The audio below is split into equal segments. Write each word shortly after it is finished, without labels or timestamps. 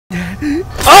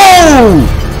Oh!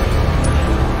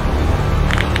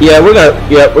 Yeah, we're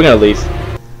gonna leave.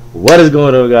 What is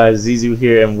going on, guys? Zezuu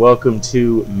here, and welcome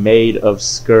to Maid of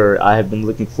Sker. I have been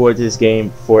looking forward to this game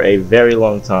for a very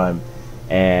long time,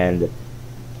 and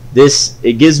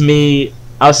it gives me,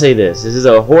 I'll say this is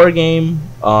a horror game.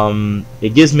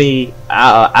 It gives me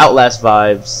Outlast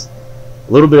vibes,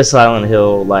 a little bit of Silent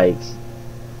Hill. Like,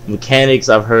 mechanics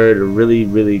I've heard are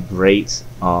really great.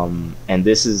 And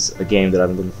this is a game that I've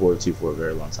been looking forward to for a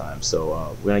very long time.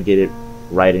 So we're gonna get it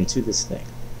right into this thing.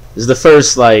 This is the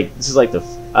first, this is like the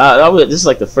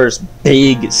first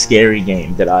big scary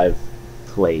game that I've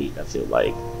played, I feel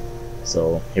like.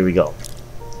 So here we go.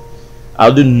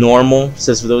 I'll do normal,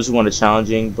 says for those who want a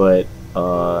challenging, but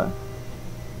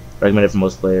recommended for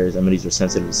most players. Enemies are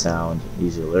sensitive to sound,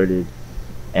 easily alerted.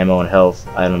 Ammo and health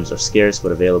items are scarce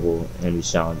but available. Enemies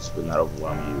challenge but not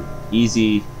overwhelm you.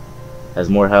 Easy, has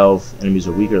more health. Enemies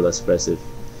are weaker, less aggressive.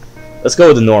 Let's go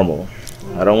with the normal.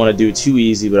 I don't want to do too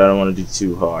easy, but I don't want to do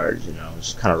too hard, you know,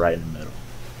 just kind of right in the middle.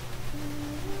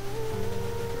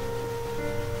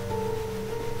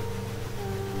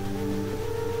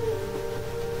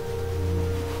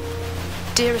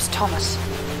 Dearest Thomas,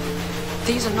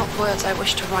 these are not words I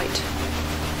wish to write.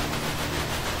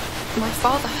 My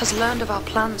father has learned of our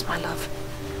plans, my love.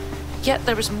 Yet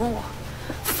there is more,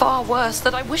 far worse,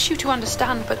 that I wish you to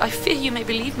understand, but I fear you may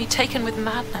believe me taken with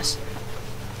madness.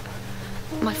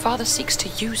 My father seeks to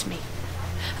use me,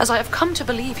 as I have come to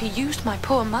believe he used my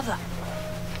poor mother.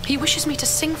 He wishes me to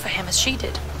sing for him as she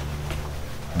did,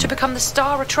 to become the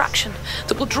star attraction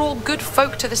that will draw good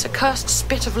folk to this accursed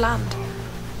spit of land.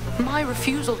 My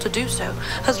refusal to do so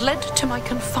has led to my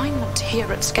confinement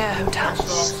here at Sker Hotel.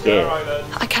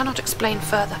 I cannot explain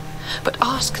further, but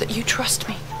ask that you trust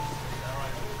me.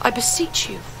 I beseech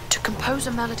you to compose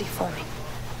a melody for me,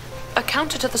 a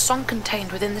counter to the song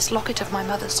contained within this locket of my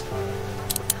mother's.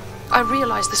 I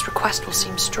realize this request will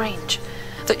seem strange,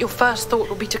 that your first thought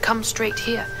will be to come straight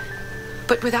here,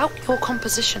 but without your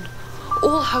composition,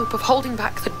 all hope of holding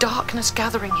back the darkness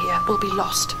gathering here will be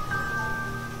lost.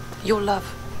 Your love,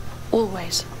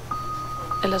 always,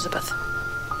 Elizabeth.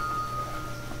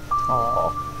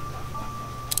 Aww.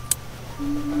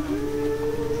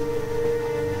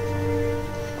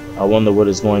 I wonder what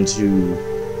is going to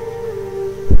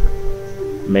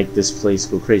make this place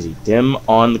go crazy. Dim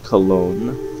on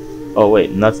cologne. Oh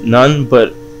wait, none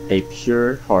but a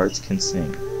pure heart can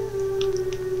sing.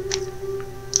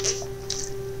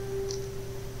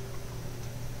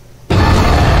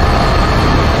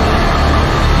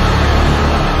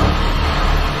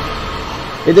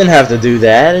 It didn't have to do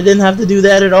that. It didn't have to do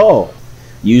that at all.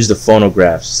 Use the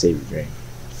phonographs to save your dream.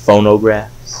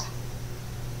 Phonographs?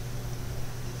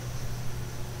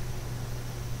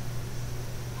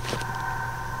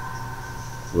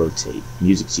 Rotate.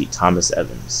 Music sheet. Thomas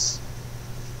Evans.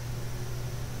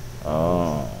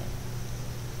 Oh.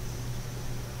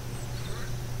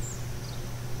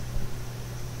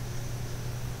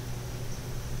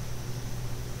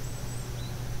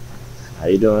 How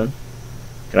you doing?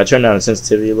 Can I turn down the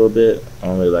sensitivity a little bit? I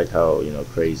don't really like how, you know,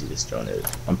 crazy this drone is.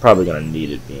 I'm probably gonna need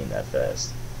it being that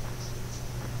fast.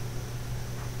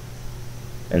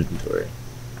 Inventory.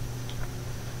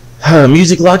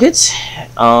 Music locket.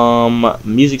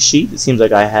 Music sheet. It seems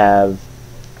like I have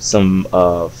some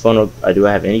do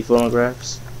I have any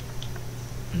phonographs?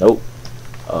 Nope.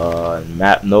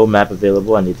 No map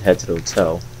available. I need to head to the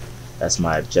hotel. That's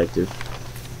my objective.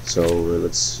 So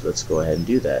let's go ahead and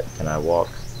do that. Can I walk?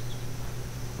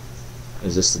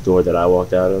 Is this the door that I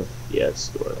walked out of? Yeah, it's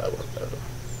the door that I walked out of.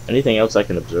 Anything else I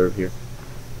can observe here?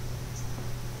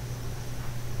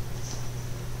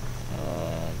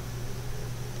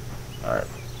 Alright.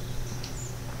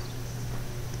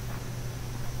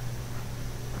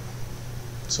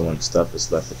 So much stuff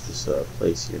is left at this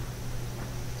place here.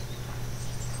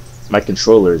 My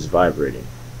controller is vibrating.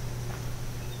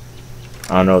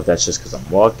 I don't know if that's just because I'm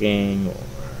walking or...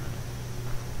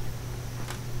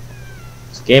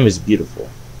 This game is beautiful.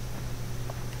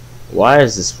 Why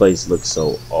does this place look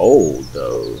so old,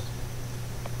 though?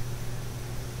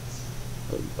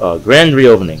 Grand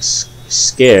reopening.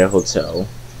 Sker Hotel.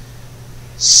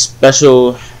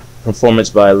 Special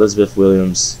performance by Elizabeth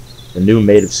Williams, the new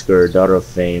Maid of Sker, daughter of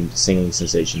famed singing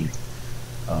sensation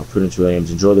Prudence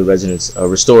Williams. Enjoy the residents.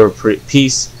 Restore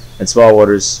peace and small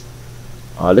waters.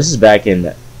 This is back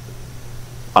in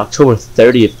October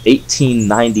 30th,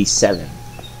 1897.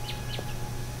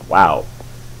 Wow.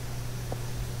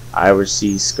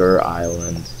 Iversea, Sker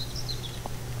Island,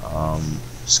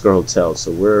 Sker Hotel. So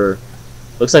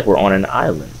looks like we're on an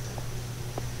island.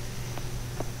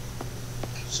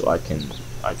 So I can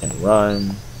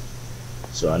run.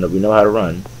 so we know how to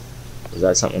run. Was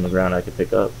that something on the ground I could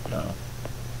pick up? No.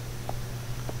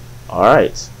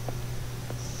 Alright.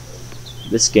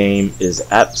 This game is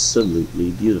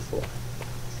absolutely beautiful.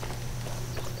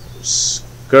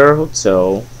 Sker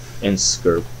Hotel and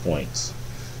Sker Point.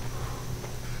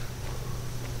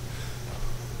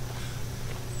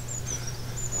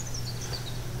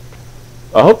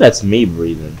 I hope that's me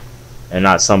breathing and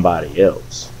not somebody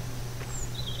else.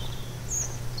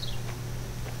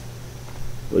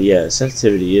 Well, yeah,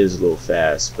 sensitivity is a little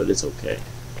fast, but it's okay.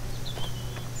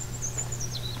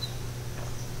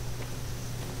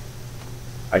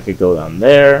 I could go down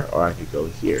there, or I could go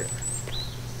here.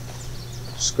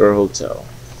 Sker Hotel.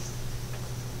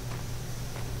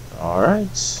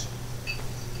 Alright.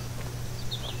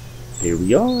 Here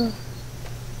we are.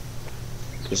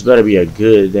 This better be a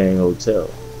good dang hotel.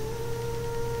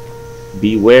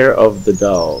 Beware of the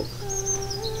dog.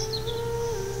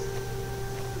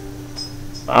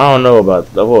 I don't know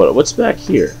about the what's back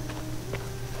here?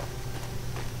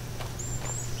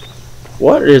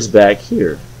 What is back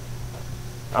here?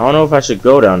 I don't know if I should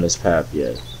go down this path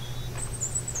yet.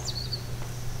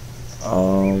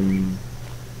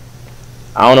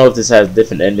 I don't know if this has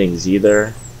different endings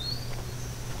either.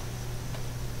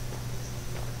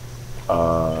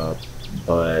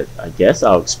 But I guess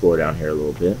I'll explore down here a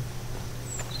little bit.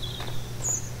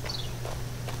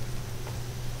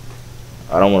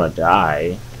 I don't want to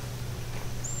die.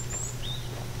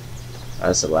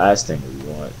 That's the last thing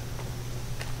we want.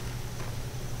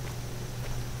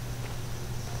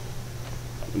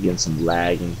 We're getting some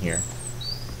lag in here.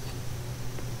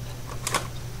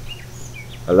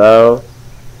 Hello?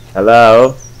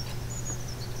 Hello?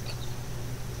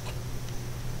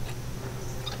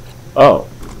 Oh.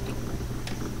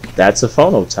 That's a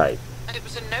phonotype. And it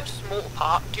was in no small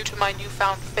part due to my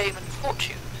newfound fame and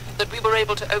fortune that we were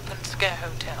able to open Sker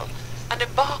Hotel and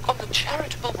embark on the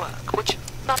charitable work which...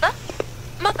 Mother?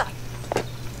 Mother!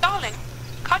 Darling,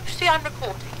 can't you see I'm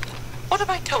recording? What have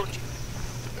I told you?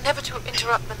 Never to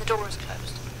interrupt when the door is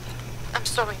closed. I'm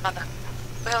sorry, Mother.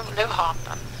 Well, no harm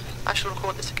done. I shall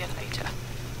record this again later.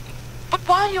 But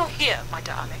while you're here, my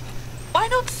darling, why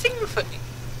not sing for me?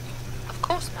 Of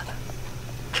course, Mother.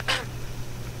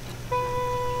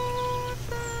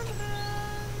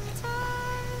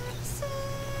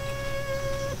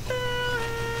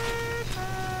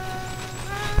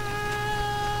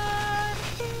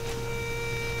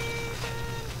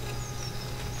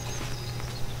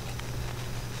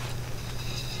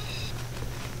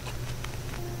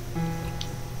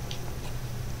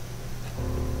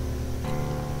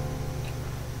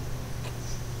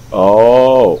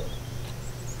 Oh,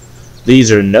 these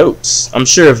are notes. I'm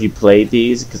sure if you played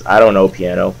these, because I don't know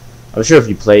piano, I'm sure if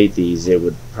you played these, it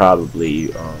would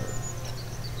probably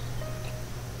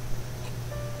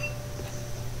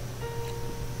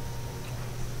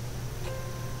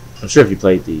I'm sure if you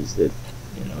played these, that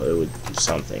it would do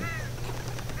something.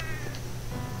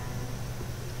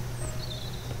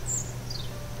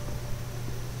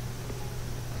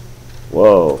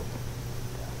 Whoa.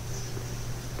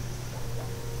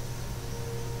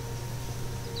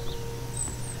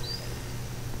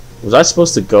 Was I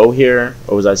supposed to go here,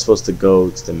 or was I supposed to go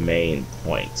to the main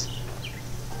point?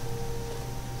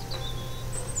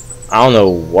 I don't know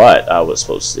what I was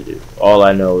supposed to do. All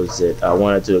I know is that I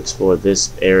wanted to explore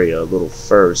this area a little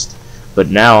first, but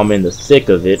now I'm in the thick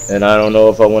of it, and I don't know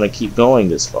if I want to keep going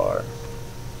this far.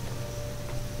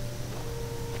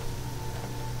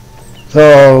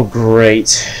 Oh,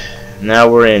 great. Now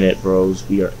we're in it, bros.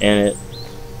 We are in it.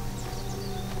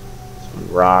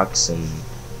 Some rocks and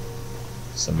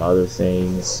some other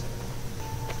things.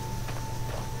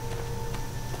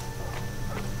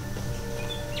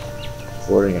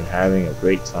 Recording and having a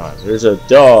great time. There's a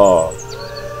dog.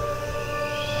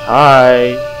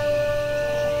 Hi.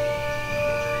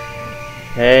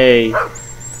 Hey.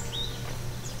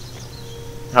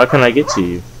 How can I get to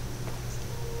you?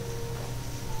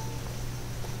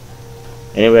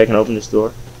 Any way I can open this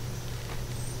door?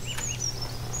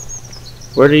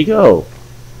 Where did he go?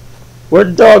 Where'd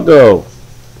the dog go?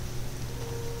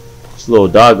 There's a little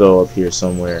doggo up here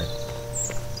somewhere.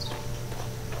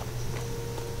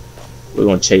 We're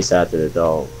gonna chase after the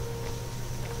dog.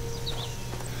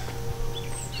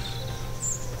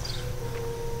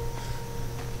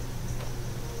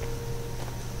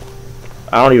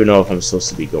 I don't even know if I'm supposed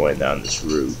to be going down this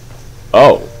route.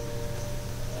 Oh.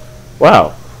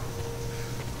 Wow.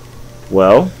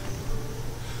 Well,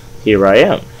 here I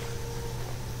am.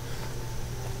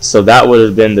 So that would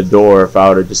have been the door if I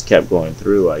would have just kept going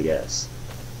through, I guess.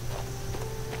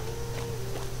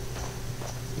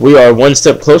 We are one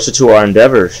step closer to our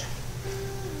endeavors.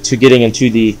 to getting into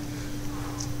the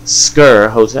Sker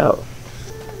Hotel.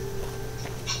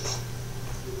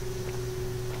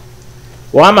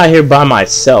 Why am I here by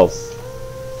myself?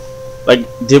 Like,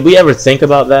 did we ever think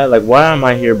about that? Like, why am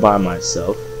I here by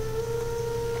myself?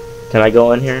 Can I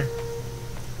go in here?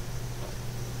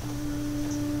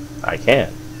 I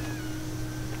can.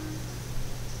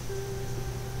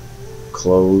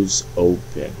 Close,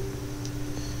 open.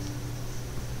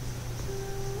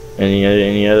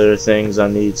 Any other things I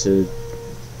need to?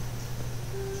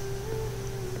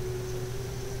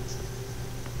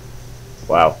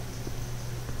 Wow.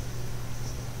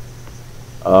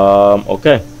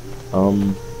 Okay.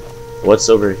 What's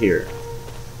over here?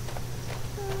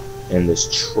 In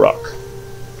this truck.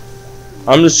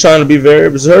 I'm just trying to be very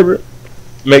observant.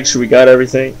 Make sure we got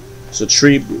everything. There's a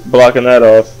tree blocking that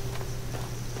off.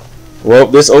 Well,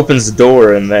 this opens the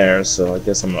door in there, so I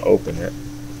guess I'm gonna open it.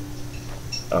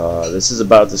 This is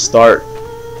about to start.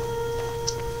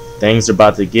 Things are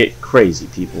about to get crazy,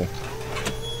 people.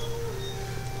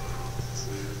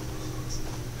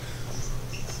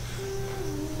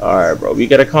 Alright, bro. You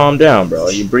gotta calm down, bro.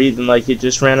 You're breathing like you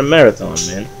just ran a marathon,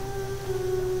 man.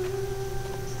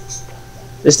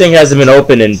 This thing hasn't been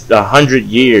open in 100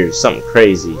 years. Something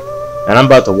crazy. And I'm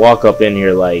about to walk up in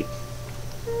here like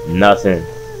nothing.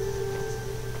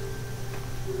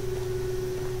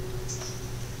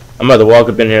 I'm about to walk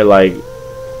up in here like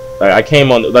I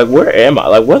came on. Like, where am I?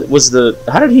 Like, what was the?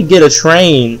 How did he get a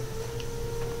train?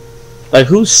 Like,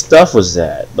 whose stuff was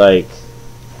that? Like,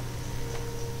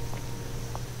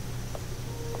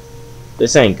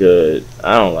 this ain't good.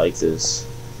 I don't like this.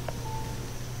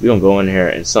 We gonna go in here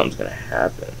and something's gonna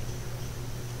happen.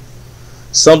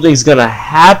 Something's gonna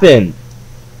happen.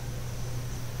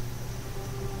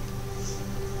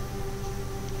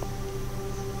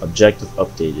 Objective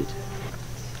updated.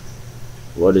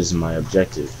 What is my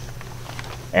objective?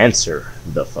 Answer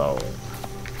the phone.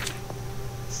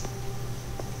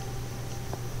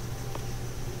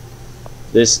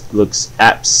 This looks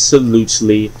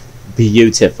absolutely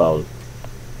beautiful.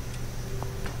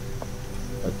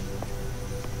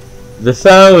 The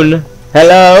phone.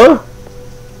 Hello?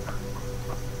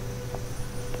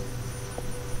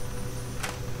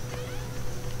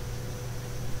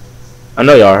 I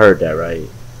know y'all heard that, right?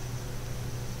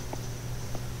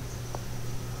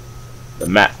 The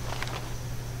map.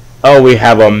 Oh, we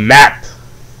have a map.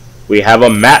 We have a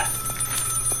map.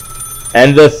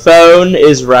 And the phone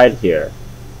is right here.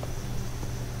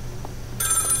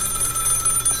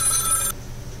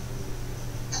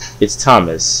 It's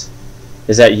Thomas.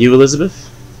 Is that you, Elizabeth?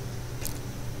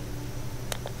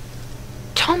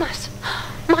 Thomas!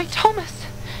 My Thomas!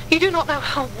 You do not know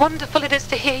how wonderful it is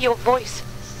to hear your voice.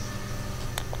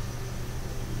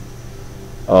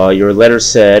 Your letter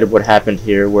said, what happened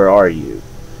here? Where are you?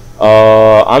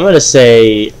 I'm gonna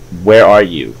say, where are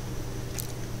you?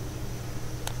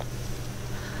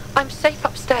 I'm safe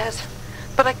upstairs,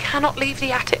 but I cannot leave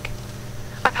the attic.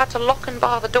 I've had to lock and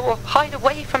bar the door, hide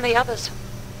away from the others.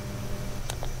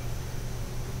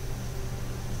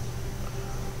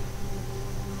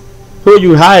 Who are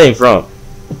you hiding from?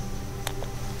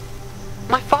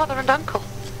 My father and uncle,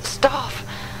 staff.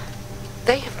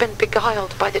 They have been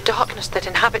beguiled by the darkness that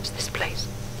inhabits this place.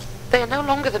 They are no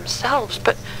longer themselves,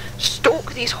 but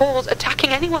stalk these halls,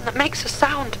 attacking anyone that makes a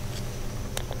sound.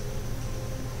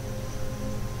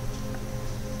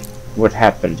 What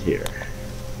happened here?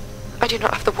 I do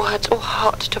not have the words or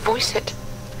heart to voice it.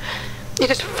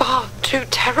 It is far too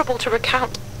terrible to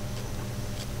recount.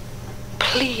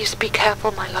 Please be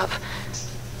careful, my love.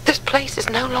 This place is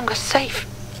no longer safe.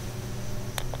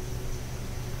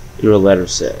 Your letter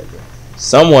said,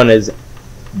 someone is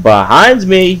behind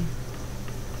me.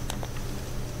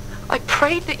 I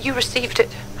prayed that you received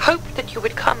it, hoped that you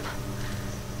would come.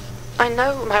 I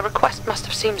know my request must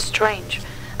have seemed strange,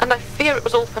 and I fear it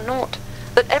was all for naught,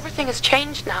 that everything has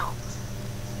changed now.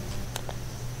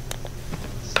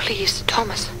 Please,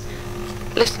 Thomas,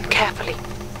 listen carefully.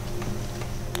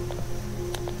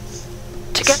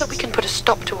 Together we can put a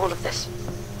stop to all of this.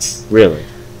 Really?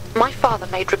 My father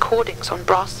made recordings on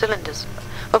brass cylinders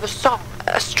of a song,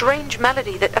 a strange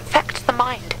melody that affects the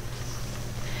mind.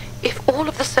 If all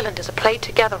of the cylinders are played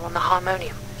together on the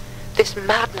harmonium, this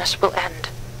madness will end.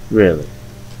 Really?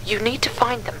 You need to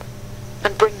find them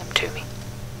and bring them to me.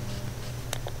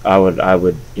 I would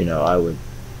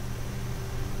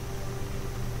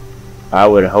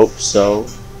hope so.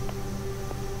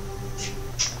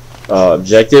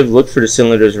 Objective, look for the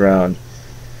cylinders around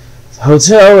the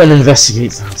hotel and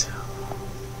investigate the hotel.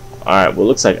 Alright, well,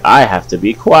 looks like I have to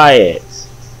be quiet.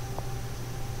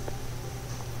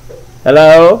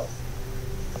 Hello?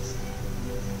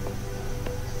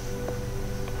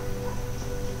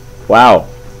 Wow.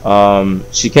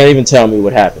 She can't even tell me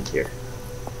what happened here.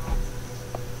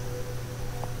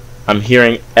 I'm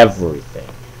hearing everything.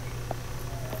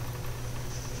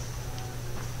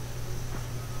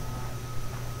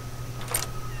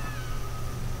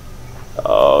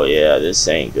 Oh yeah, this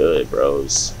ain't good,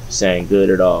 bros. This ain't good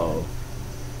at all.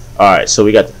 Alright, so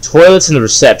we got the toilets and the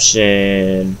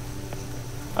reception.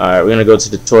 Alright, we're gonna go to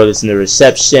the toilets and the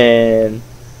reception.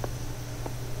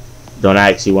 Don't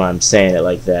ask me why I'm saying it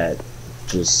like that.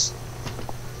 Just...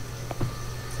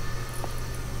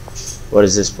 What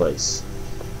is this place?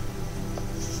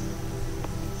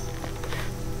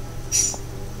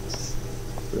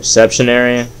 Reception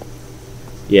area?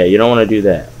 Yeah, you don't want to do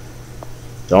that.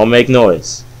 Don't make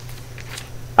noise.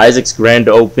 Isaac's grand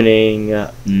opening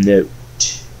note.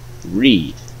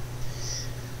 Read.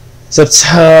 So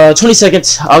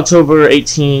 22nd, October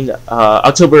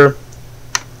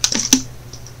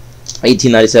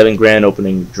 1897, grand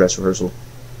opening dress rehearsal.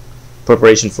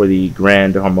 Preparation for the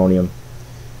grand harmonium.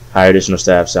 Hire additional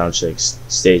staff, sound checks,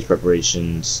 stage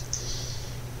preparations.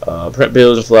 Print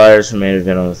bills and flyers for main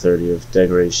event on the 30th.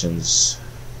 Decorations.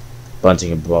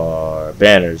 Bunting and bar.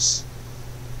 Banners.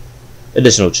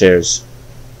 Additional chairs.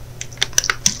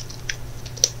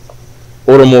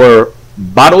 Order more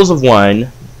bottles of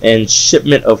wine and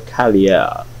shipment of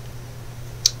caviar.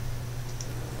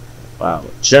 Wow,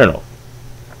 journal.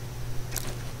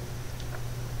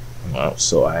 Well,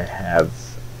 so I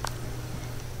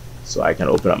can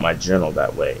open up my journal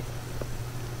that way.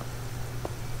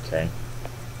 Okay.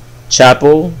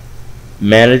 Chapel,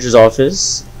 manager's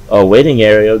office, a waiting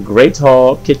area, great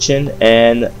hall, kitchen,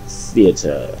 and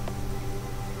theater.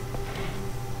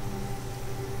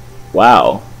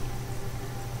 Wow.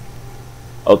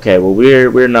 Okay, well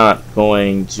we're not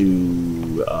going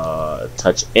to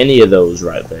touch any of those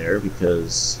right there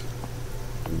because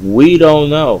we don't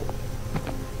know.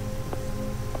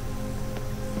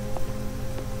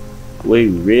 We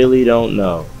really don't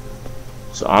know.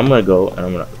 So I'm gonna go and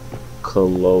I'm gonna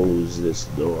close this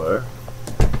door.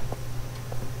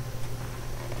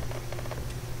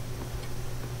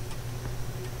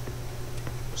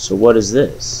 So what is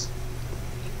this?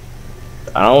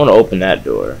 I don't want to open that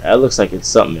door. That looks like it's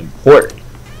something important.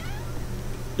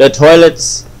 The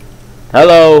toilets.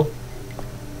 Hello.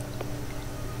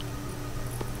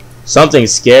 Something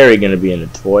scary gonna be in the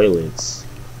toilets.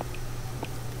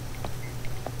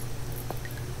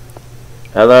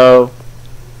 Hello.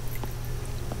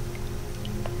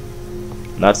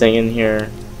 Nothing in here.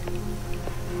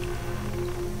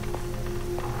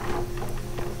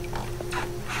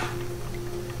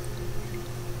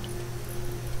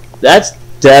 That's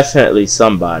definitely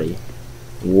somebody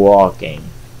walking.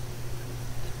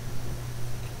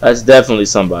 That's definitely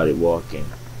somebody walking.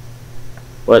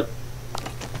 What?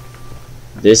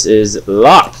 This is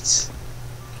locked.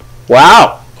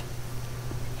 Wow.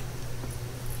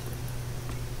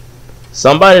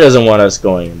 Somebody doesn't want us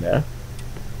going in there.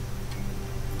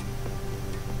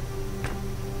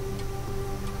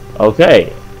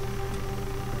 Okay.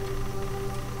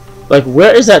 Like,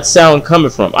 where is that sound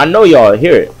coming from? I know y'all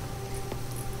hear it.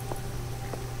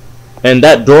 And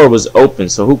that door was open,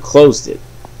 so who closed it?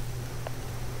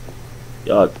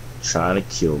 Y'all trying to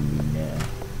kill me, man.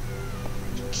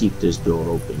 Keep this door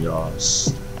open, y'all.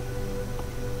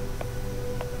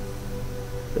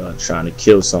 Y'all trying to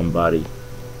kill somebody.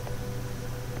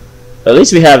 At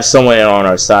least we have someone on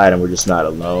our side and we're just not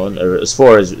alone. Or as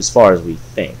far as we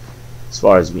think. As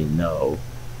far as we know.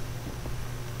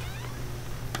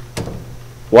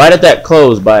 Why did that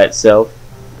close by itself?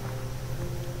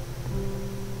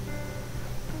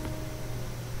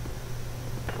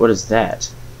 What is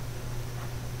that?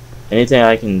 Anything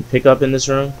I can pick up in this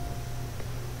room?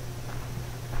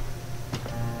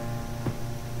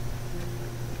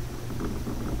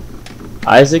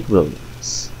 Isaac Williams.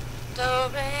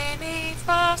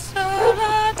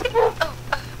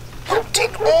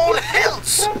 Take all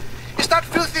hells! Is that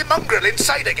filthy mongrel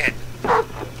inside again?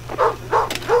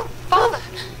 Father,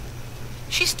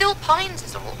 she still pines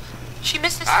is all. She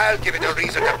misses... I'll give it a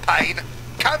reason to pine.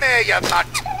 Come here, you mutt!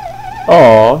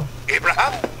 Aww.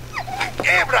 Abraham?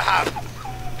 Abraham!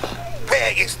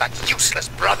 Where is that useless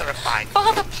brother of mine?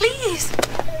 Father, please!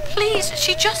 Please,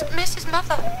 she just misses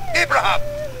Mother. Abraham!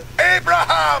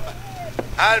 Abraham!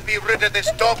 I'll be rid of this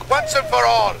dog once and for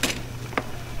all.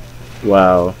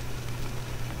 Wow.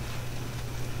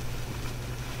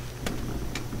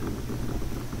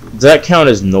 Does that count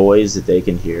as noise that they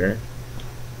can hear?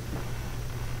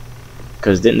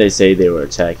 Because didn't they say they were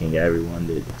attacking everyone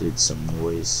that did some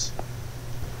noise?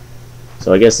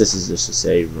 So I guess this is just a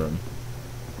save room.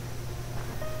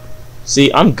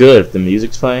 See, I'm good if the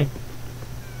music's playing.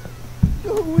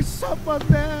 is someone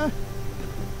there?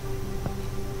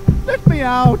 Let me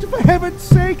out! For heaven's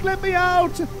sake, let me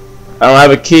out! I don't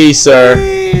have a key, sir.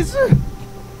 Please!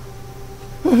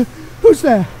 Who's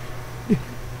there?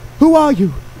 Who are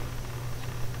you?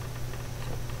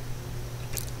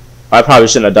 I probably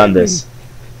shouldn't have done this.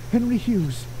 Henry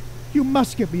Hughes, you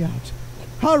must get me out.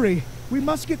 Hurry! We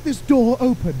must get this door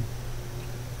open.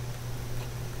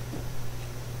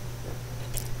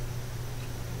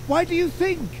 Why do you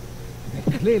think?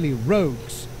 They're clearly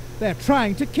rogues. They're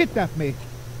trying to kidnap me.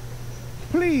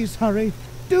 Please, hurry.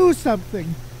 Do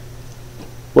something.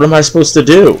 What am I supposed to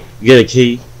do? Get a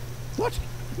key? What?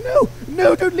 No!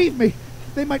 No, don't leave me!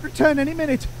 They might return any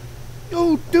minute.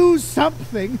 Oh, do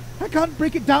something! I can't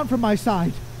break it down from my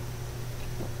side.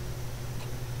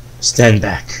 Stand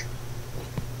back.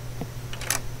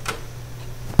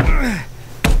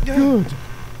 Good.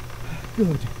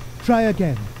 Good. Try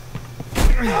again.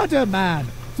 Harder, man!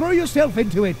 Throw yourself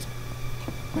into it!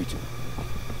 Wait.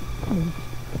 Oh.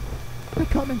 They're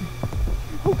coming.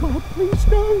 Oh God, please,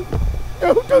 no!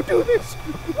 No, don't do this!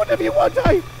 Whatever you want,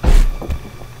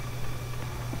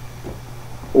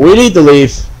 We need to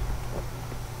leave.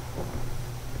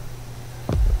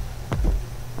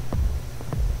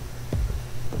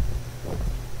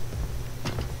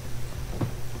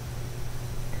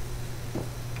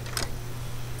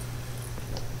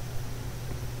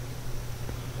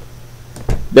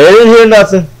 They didn't hear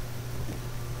nothing.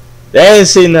 They didn't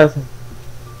see nothing.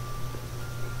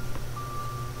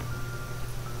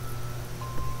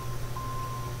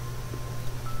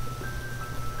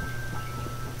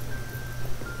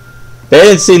 They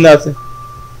didn't see nothing.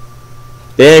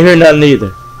 They didn't hear nothing either.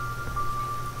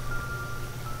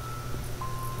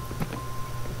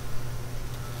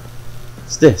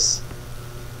 What's this?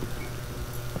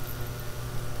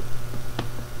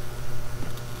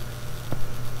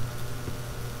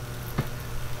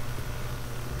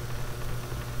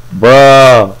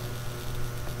 Bro.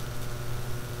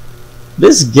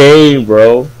 This game,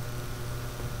 bro.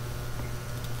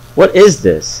 What is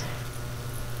this?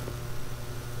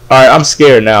 Alright, I'm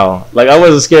scared now. Like, I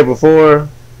wasn't scared before,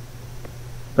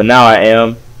 but now I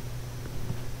am.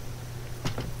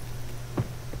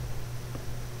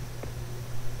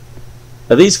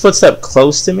 Are these footsteps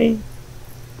close to me?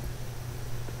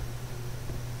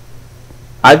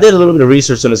 I did a little bit of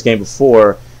research on this game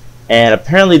before, and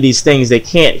apparently these things, they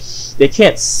can't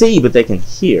see, but they can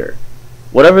hear.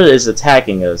 Whatever is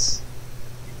attacking us,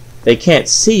 they can't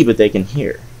see, but they can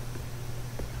hear.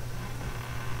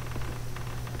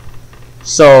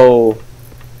 So,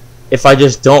 if I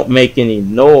just don't make any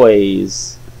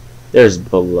noise, there's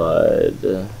blood.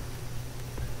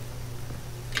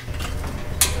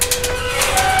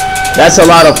 That's a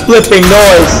lot of flipping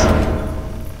noise.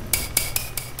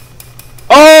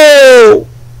 Oh!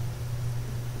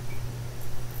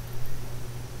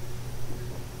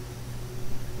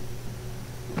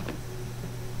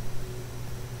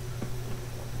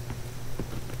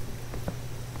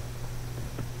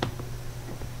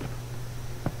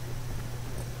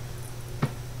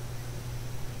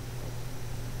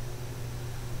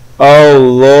 Oh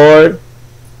Lord.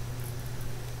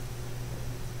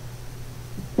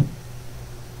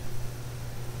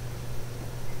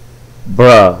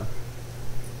 Bruh.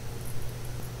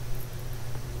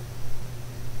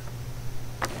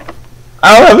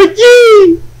 I don't have a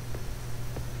key.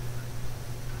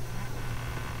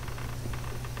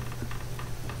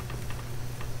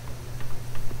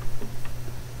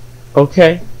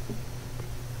 Okay.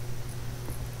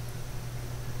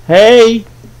 Hey.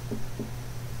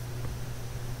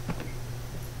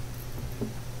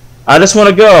 I just want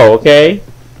to go, okay?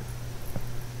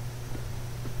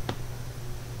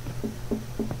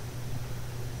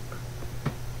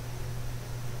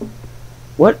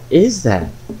 What is that?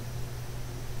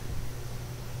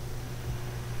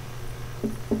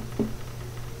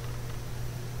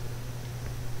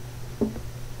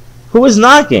 Who is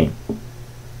knocking?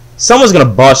 Someone's gonna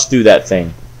bust through that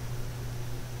thing.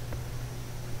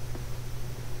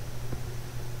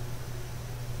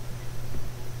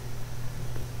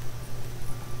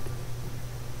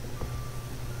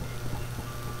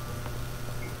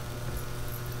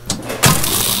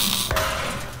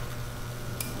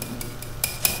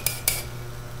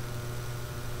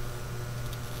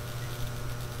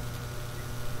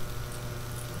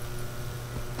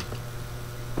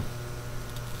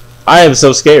 I am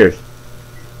so scared.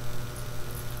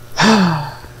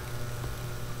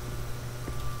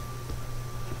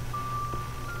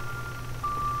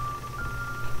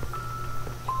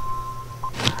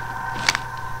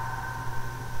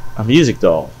 A music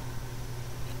doll.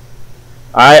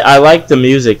 I liked the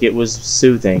music. It was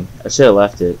soothing. I should have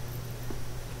left it.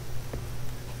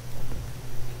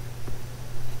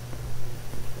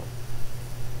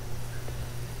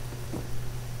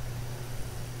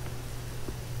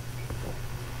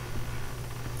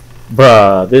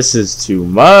 Bruh, this is too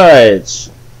much.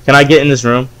 Can I get in this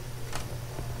room?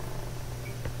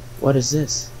 What is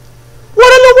this?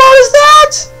 What in the world is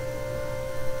that?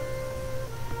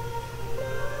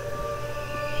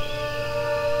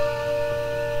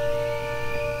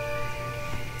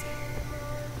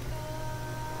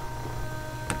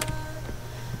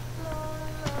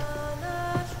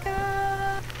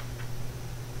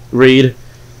 Read.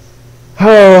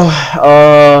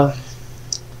 Oh,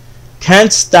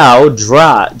 canst thou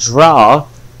draw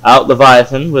out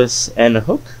Leviathan with an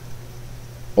hook,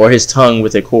 or his tongue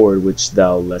with a cord which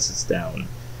thou lettest down?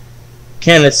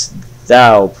 Canst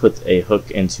thou put a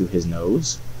hook into his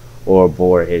nose, or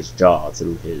bore his jaw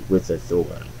through with a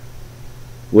thorn?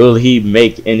 Will he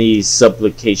make any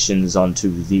supplications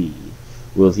unto thee?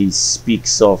 Will he speak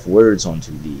soft words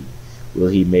unto thee? Will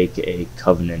he make a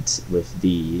covenant with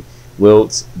thee?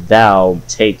 Wilt thou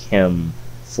take him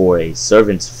for a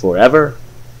servant forever?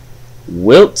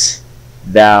 Wilt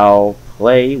thou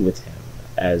play with him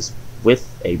as with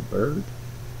a bird?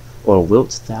 Or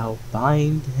wilt thou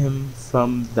bind him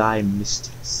from thy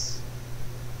mistress?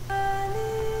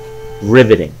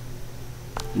 Riveting.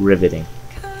 Riveting.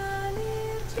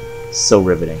 So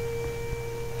riveting.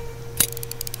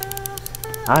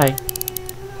 Hi.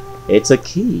 It's a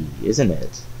key, isn't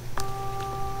it?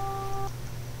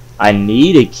 I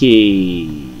need a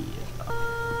key.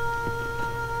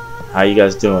 How you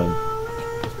guys doing?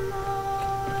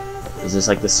 Is this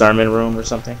like the sermon room or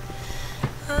something?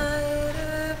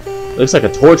 Looks like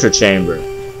a torture chamber.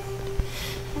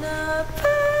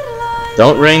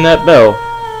 Don't ring that bell.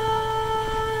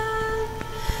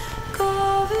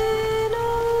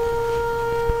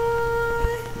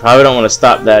 Probably don't want to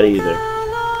stop that either.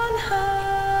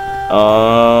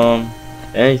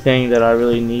 Anything that I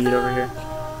really need over here?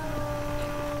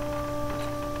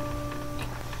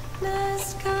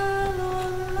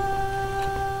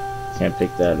 Can't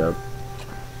pick that up.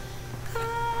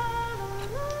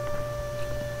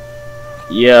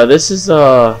 Yeah, this is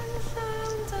I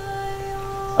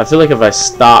feel like if I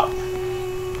stop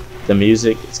the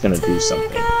music, it's gonna do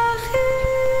something.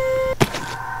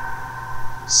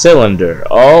 Cylinder.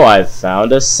 Oh, I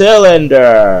found a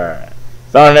cylinder.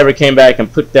 If I never came back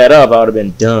and picked that up, I would have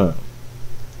been done.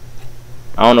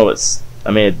 I don't know what's.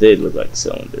 I mean, it did look like a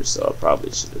cylinder, so I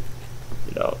probably should have,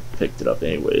 you know, picked it up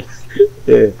anyway.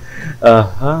 Yeah.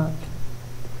 How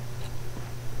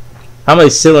many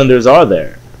cylinders are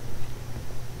there?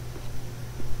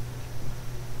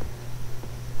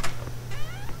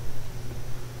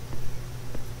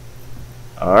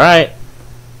 All right.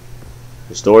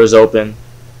 The door is open.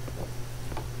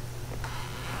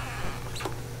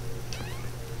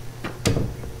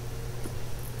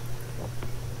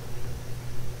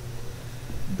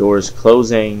 Doors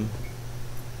closing.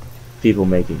 People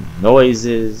making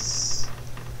noises.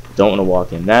 Don't want to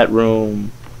walk in that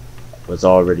room. Was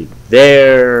already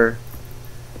there.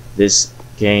 This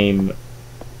game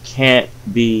can't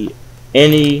be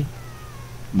any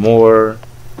more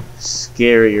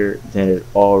scarier than it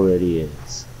already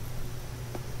is.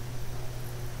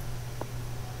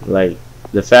 Like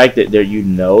the fact that you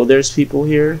know there's people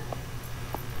here,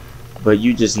 but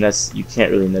you just you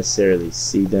can't really necessarily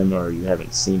see them, or you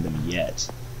haven't seen them yet.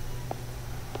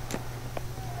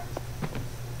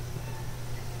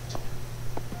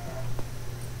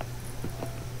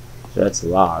 So that's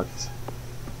locked.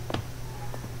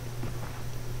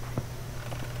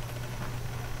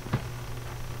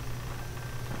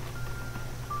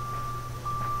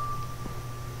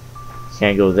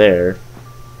 Can't go there.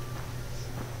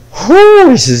 Whew,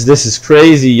 this is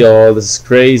crazy, y'all. This is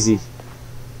crazy.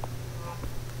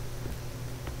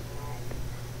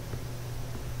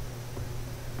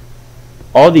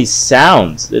 All these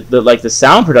sounds, like the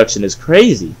sound production is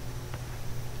crazy.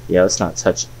 Yeah, let's not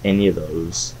touch any of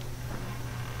those.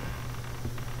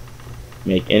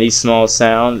 Make any small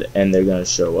sound and they're gonna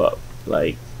show up.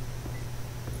 Like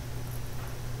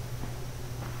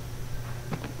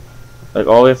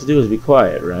all we have to do is be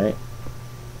quiet, right?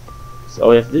 That's all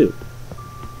we have to do.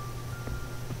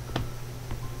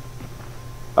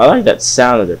 I like that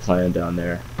sound that they're playing down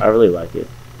there. I really like it.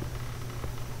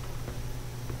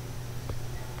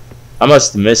 I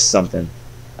must have missed something.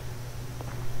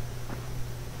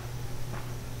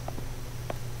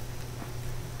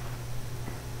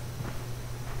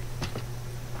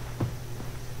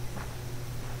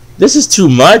 This is too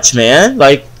much, man.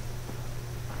 Like,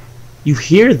 You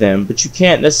hear them, but you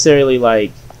can't necessarily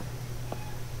like.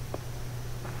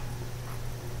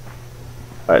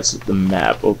 Alright, so the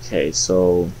map. Okay,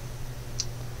 so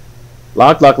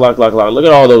lock, lock, lock, lock, lock. Look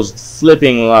at all those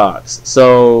flipping locks.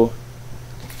 So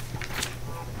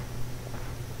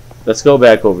let's go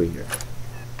back over here.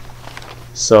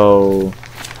 So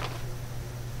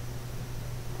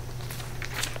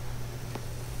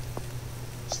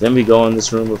then we go in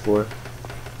this room before.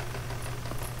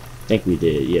 I think we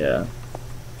did, yeah.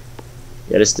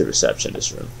 Yeah, this is the reception,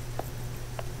 this room.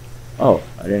 Oh,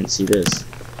 I didn't see this.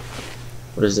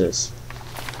 What is this?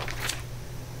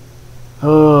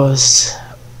 Oh, this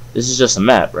is just a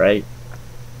map, right?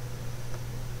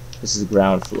 This is the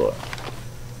ground floor.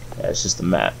 Yeah, it's just a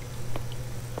map.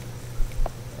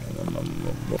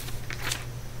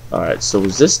 Alright, so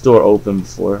was this door open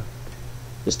before?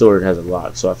 This door has a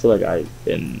lock, so I feel like I've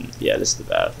been... Yeah, this is the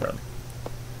bathroom.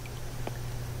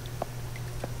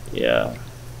 Yeah.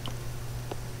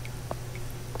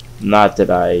 Not that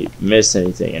I missed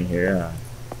anything in here.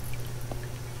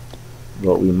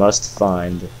 But we must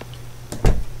find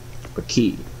a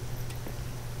key.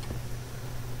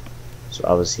 So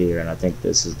I was here, and I think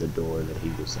this is the door that he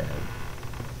was in.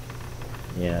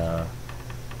 Yeah.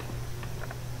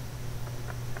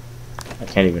 I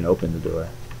can't even open the door.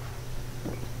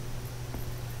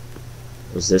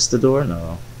 Was this the door?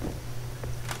 No.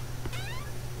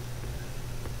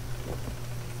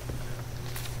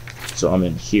 So I'm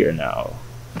in here now.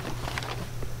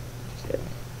 Okay.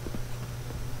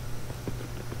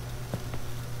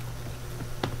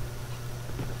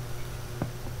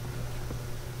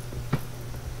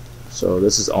 So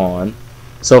this is on.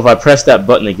 So if I press that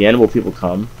button again, will people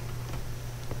come?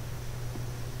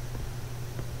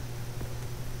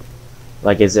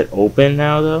 Like, is it open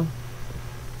now though?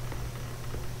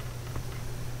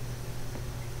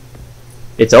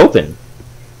 It's open.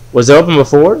 Was it open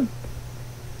before?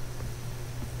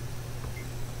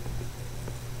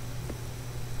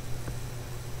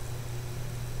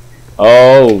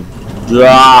 Oh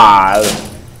God.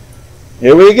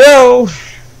 Here we go.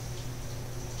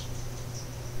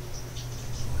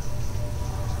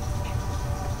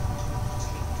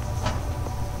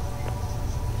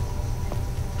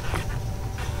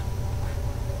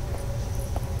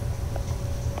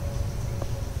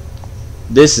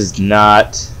 This is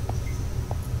not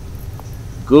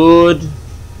good.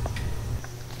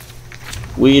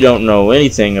 We don't know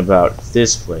anything about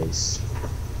this place.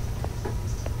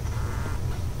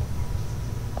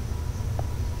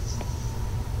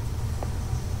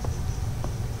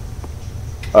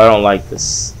 I don't like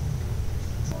this.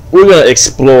 We're gonna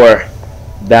explore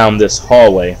down this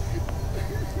hallway.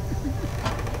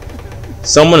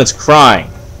 Someone is crying.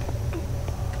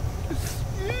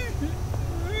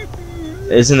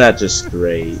 Isn't that just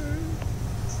great?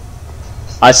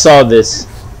 I saw this.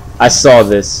 I saw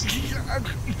this.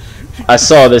 I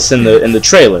saw this in the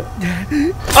trailer.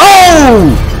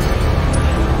 Oh!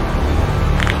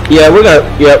 Yeah, we're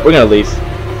gonna leave.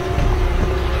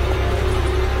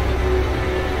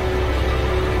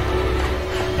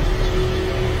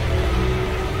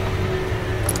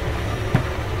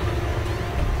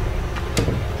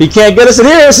 He can't get us in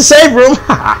here. It's a safe room.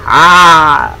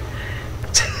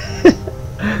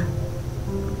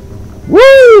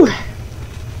 Woo!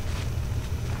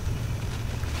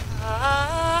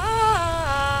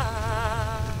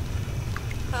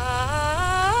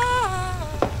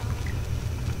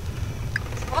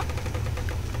 What?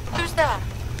 Who's there?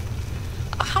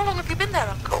 How long have you been there,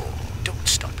 Uncle? Oh, don't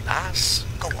stop, lass.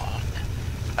 Go on.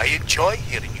 I enjoy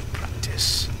hearing you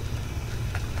practice.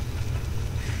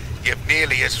 You've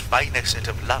nearly as fine a set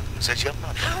of lungs as your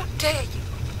mother. How dare you?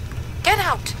 Get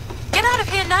out! Get out of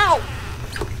here now!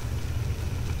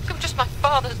 You're just my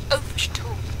father's oafish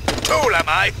tool. Tool, am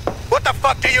I? What the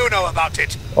fuck do you know about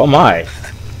it? Oh my.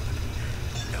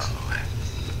 No.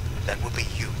 That will be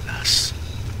you, lass.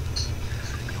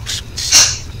 You'll soon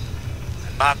see.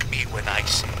 And mark me when I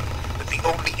say that the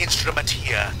only instrument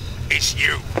here is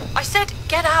you. I said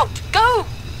get out! Go!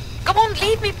 Go on,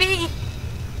 leave me be!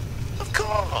 Of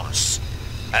course.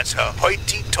 As her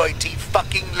hoity-toity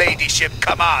fucking ladyship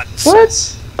commands.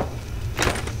 What?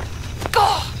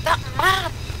 God, that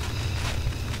man!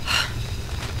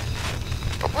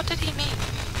 But what did he mean?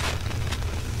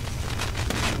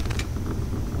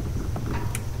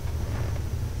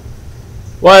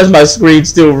 Why is my screen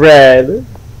still red?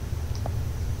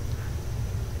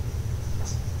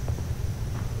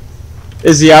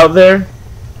 Is he out there?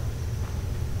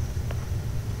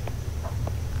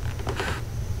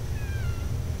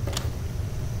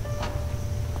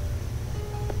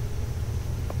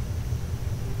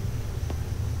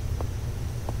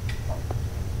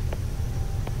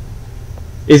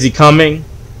 Is he coming?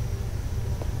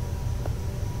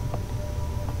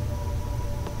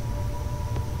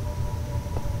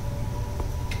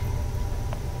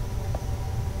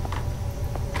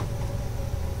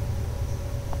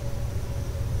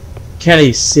 Can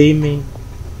he see me?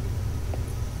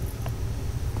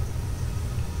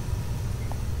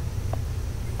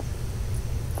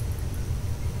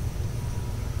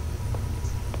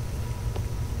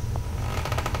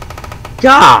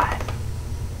 God!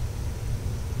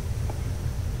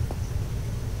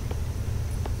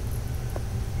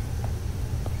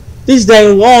 These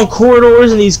dang long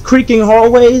corridors and these creaking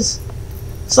hallways.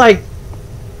 It's like,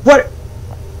 what?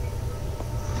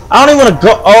 I don't even want to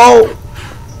go. Oh!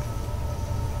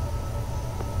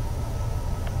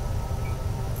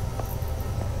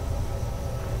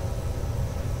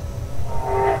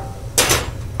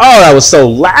 Oh, that was so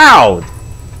loud!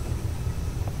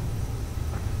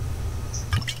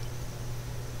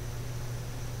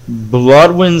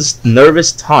 Bloodwind's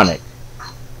Nervous Tonic.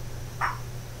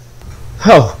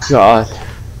 Oh, God.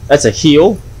 That's a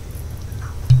heal.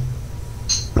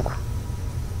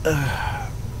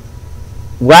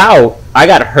 Wow, I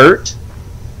got hurt.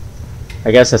 I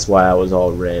guess that's why I was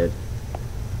all red.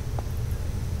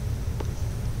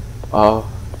 Oh.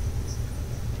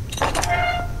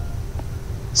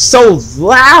 So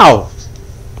loud!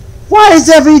 Why is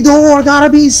every door gotta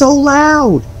be so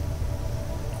loud?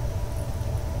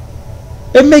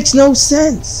 It makes no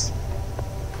sense.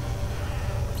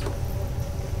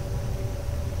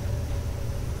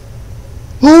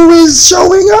 Who is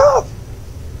showing up?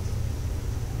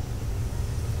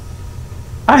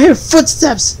 I hear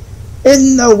footsteps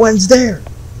and no one's there.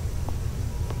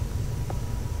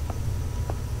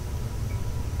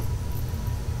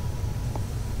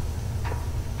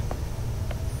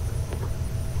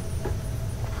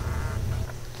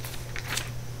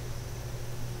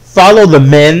 Follow the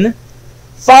men?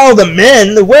 Follow the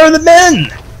men? Where are the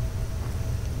men?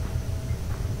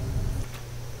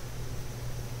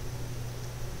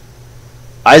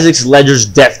 Isaac's Ledger's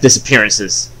death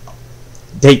disappearances.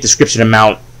 Date, description,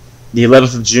 amount. The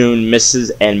 11th of June,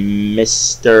 Mrs. and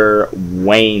Mr.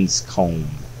 Wainscombe.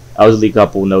 Elderly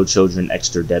couple, no children,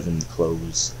 extra Devon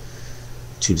clothes.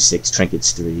 2 to 6,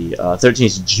 trinkets 3.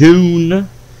 13th June,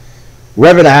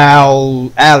 Reverend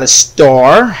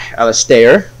Alistair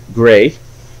Gray.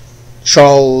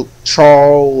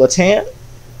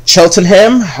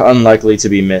 Cheltenham, unlikely to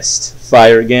be missed.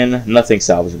 Fire again, nothing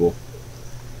salvageable.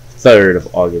 3rd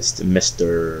of August,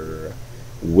 Mr.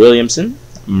 Williamson,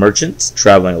 merchant,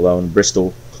 traveling alone,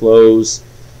 Bristol, clothes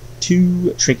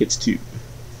 2, trinkets 2.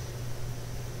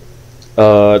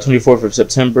 24th of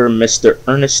September, Mr.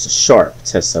 Ernest Sharp,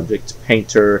 test subject,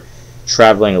 painter,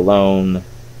 traveling alone,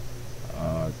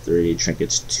 3,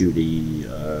 trinkets 2D.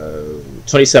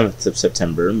 27th of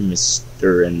September,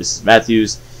 Mr. and Mrs.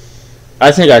 Matthews.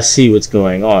 I think I see what's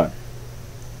going on.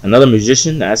 Another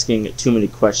musician asking too many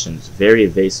questions, very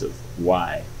evasive.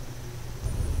 Why?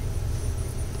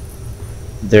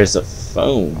 There's a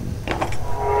phone.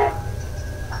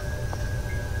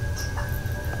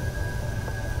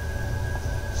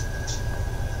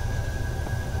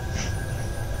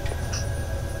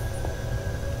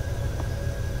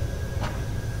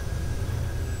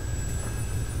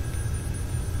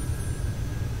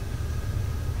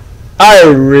 I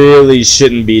really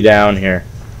shouldn't be down here.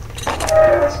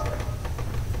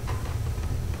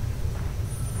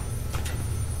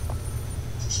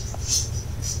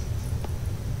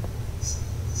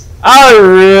 I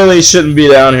really shouldn't be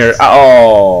down here.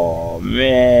 Oh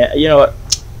man, you know what?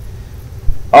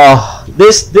 Oh,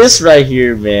 this right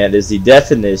here, man, is the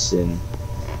definition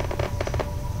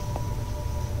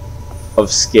of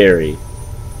scary.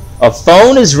 A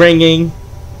phone is ringing.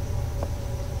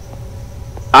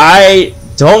 I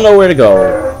don't know where to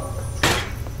go.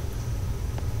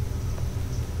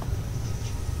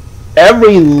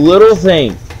 Every little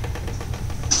thing.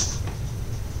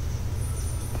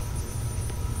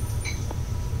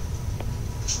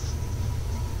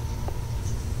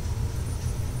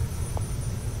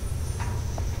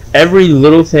 Every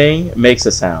little thing makes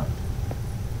a sound.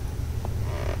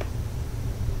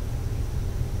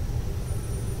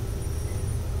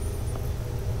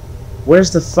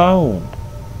 Where's the phone?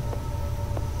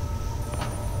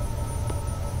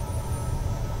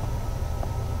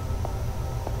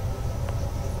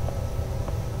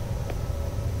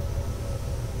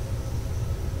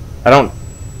 I don't.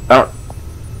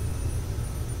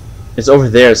 It's over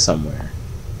there somewhere.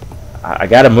 I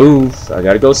gotta move. I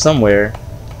gotta go somewhere.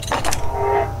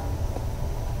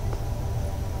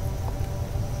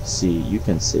 See, you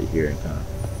can sit here and kind of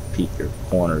peek your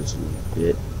corners a little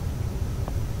bit.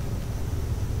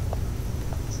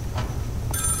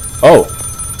 Oh.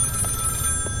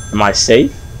 Am I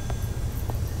safe?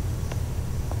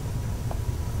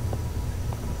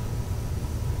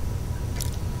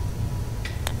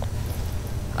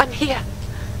 I'm here.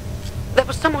 There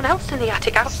was someone else in the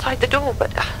attic outside the door,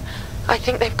 but I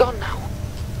think they've gone now.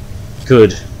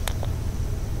 Good.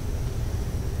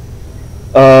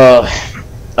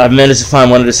 I've managed to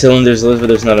find one of the cylinders. Elizabeth,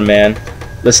 there's not a man.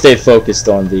 Let's stay focused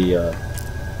on the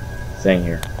thing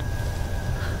here.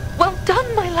 Well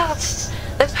done, my love.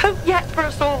 There's hope yet for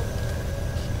us all.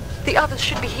 The others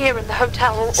should be here in the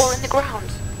hotel or in the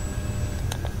grounds.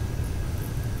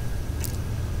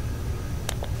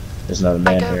 There's not a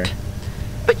man here.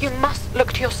 But you must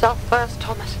look to yourself first,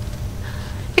 Thomas.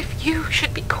 If you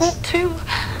should be caught too...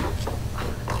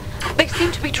 They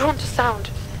seem to be drawn to sound.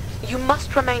 You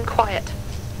must remain quiet.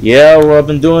 Yeah, well, I've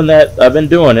been doing that. I've been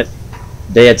doing it.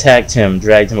 They attacked him,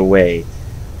 dragged him away.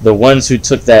 The ones who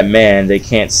took that man, they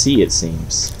can't see, it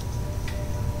seems.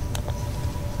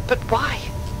 But why?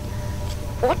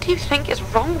 What do you think is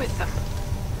wrong with them?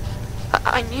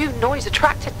 I knew noise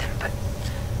attracted them, but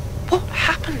what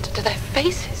happened to their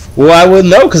faces? Well, I wouldn't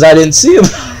know because I didn't see him.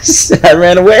 I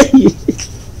ran away.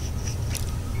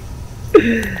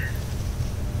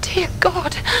 Dear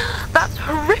God, that's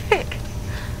horrific.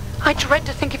 I dread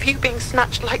to think of you being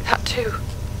snatched like that too.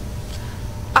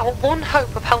 Our one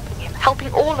hope of helping him,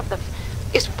 helping all of them,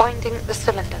 is finding the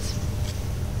cylinders.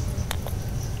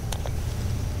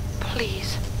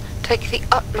 Please, take the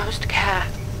utmost care.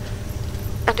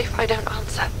 And if I don't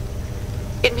answer,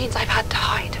 it means I've had to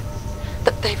hide.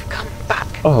 That they've come back.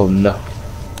 Oh no.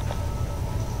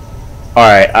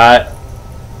 Alright,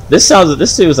 this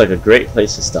seems like a great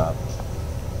place to stop.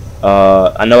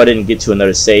 I know I didn't get to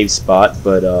another save spot,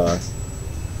 but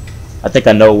I think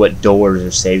I know what doors are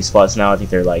save spots now. I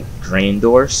think they're like green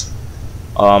doors.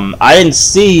 I didn't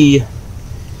see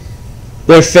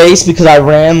their face because I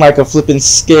ran like a flippin'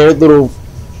 scared little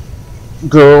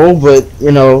girl, but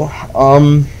you know,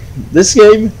 this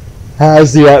game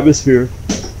has the atmosphere.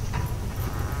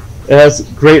 It has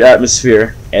great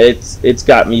atmosphere, and it's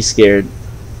got me scared.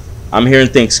 I'm hearing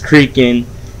things creaking.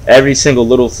 Every single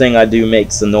little thing I do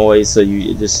makes a noise, so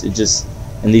it just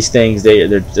and these things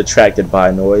they're attracted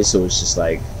by noise, so it's just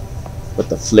like, what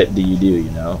the flip do, you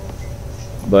know?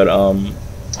 But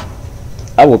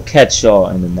I will catch y'all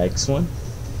in the next one.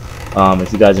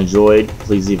 If you guys enjoyed,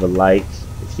 please leave a like.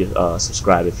 If you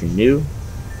subscribe if you're new,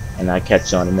 and I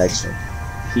catch y'all in the next one.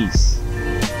 Peace.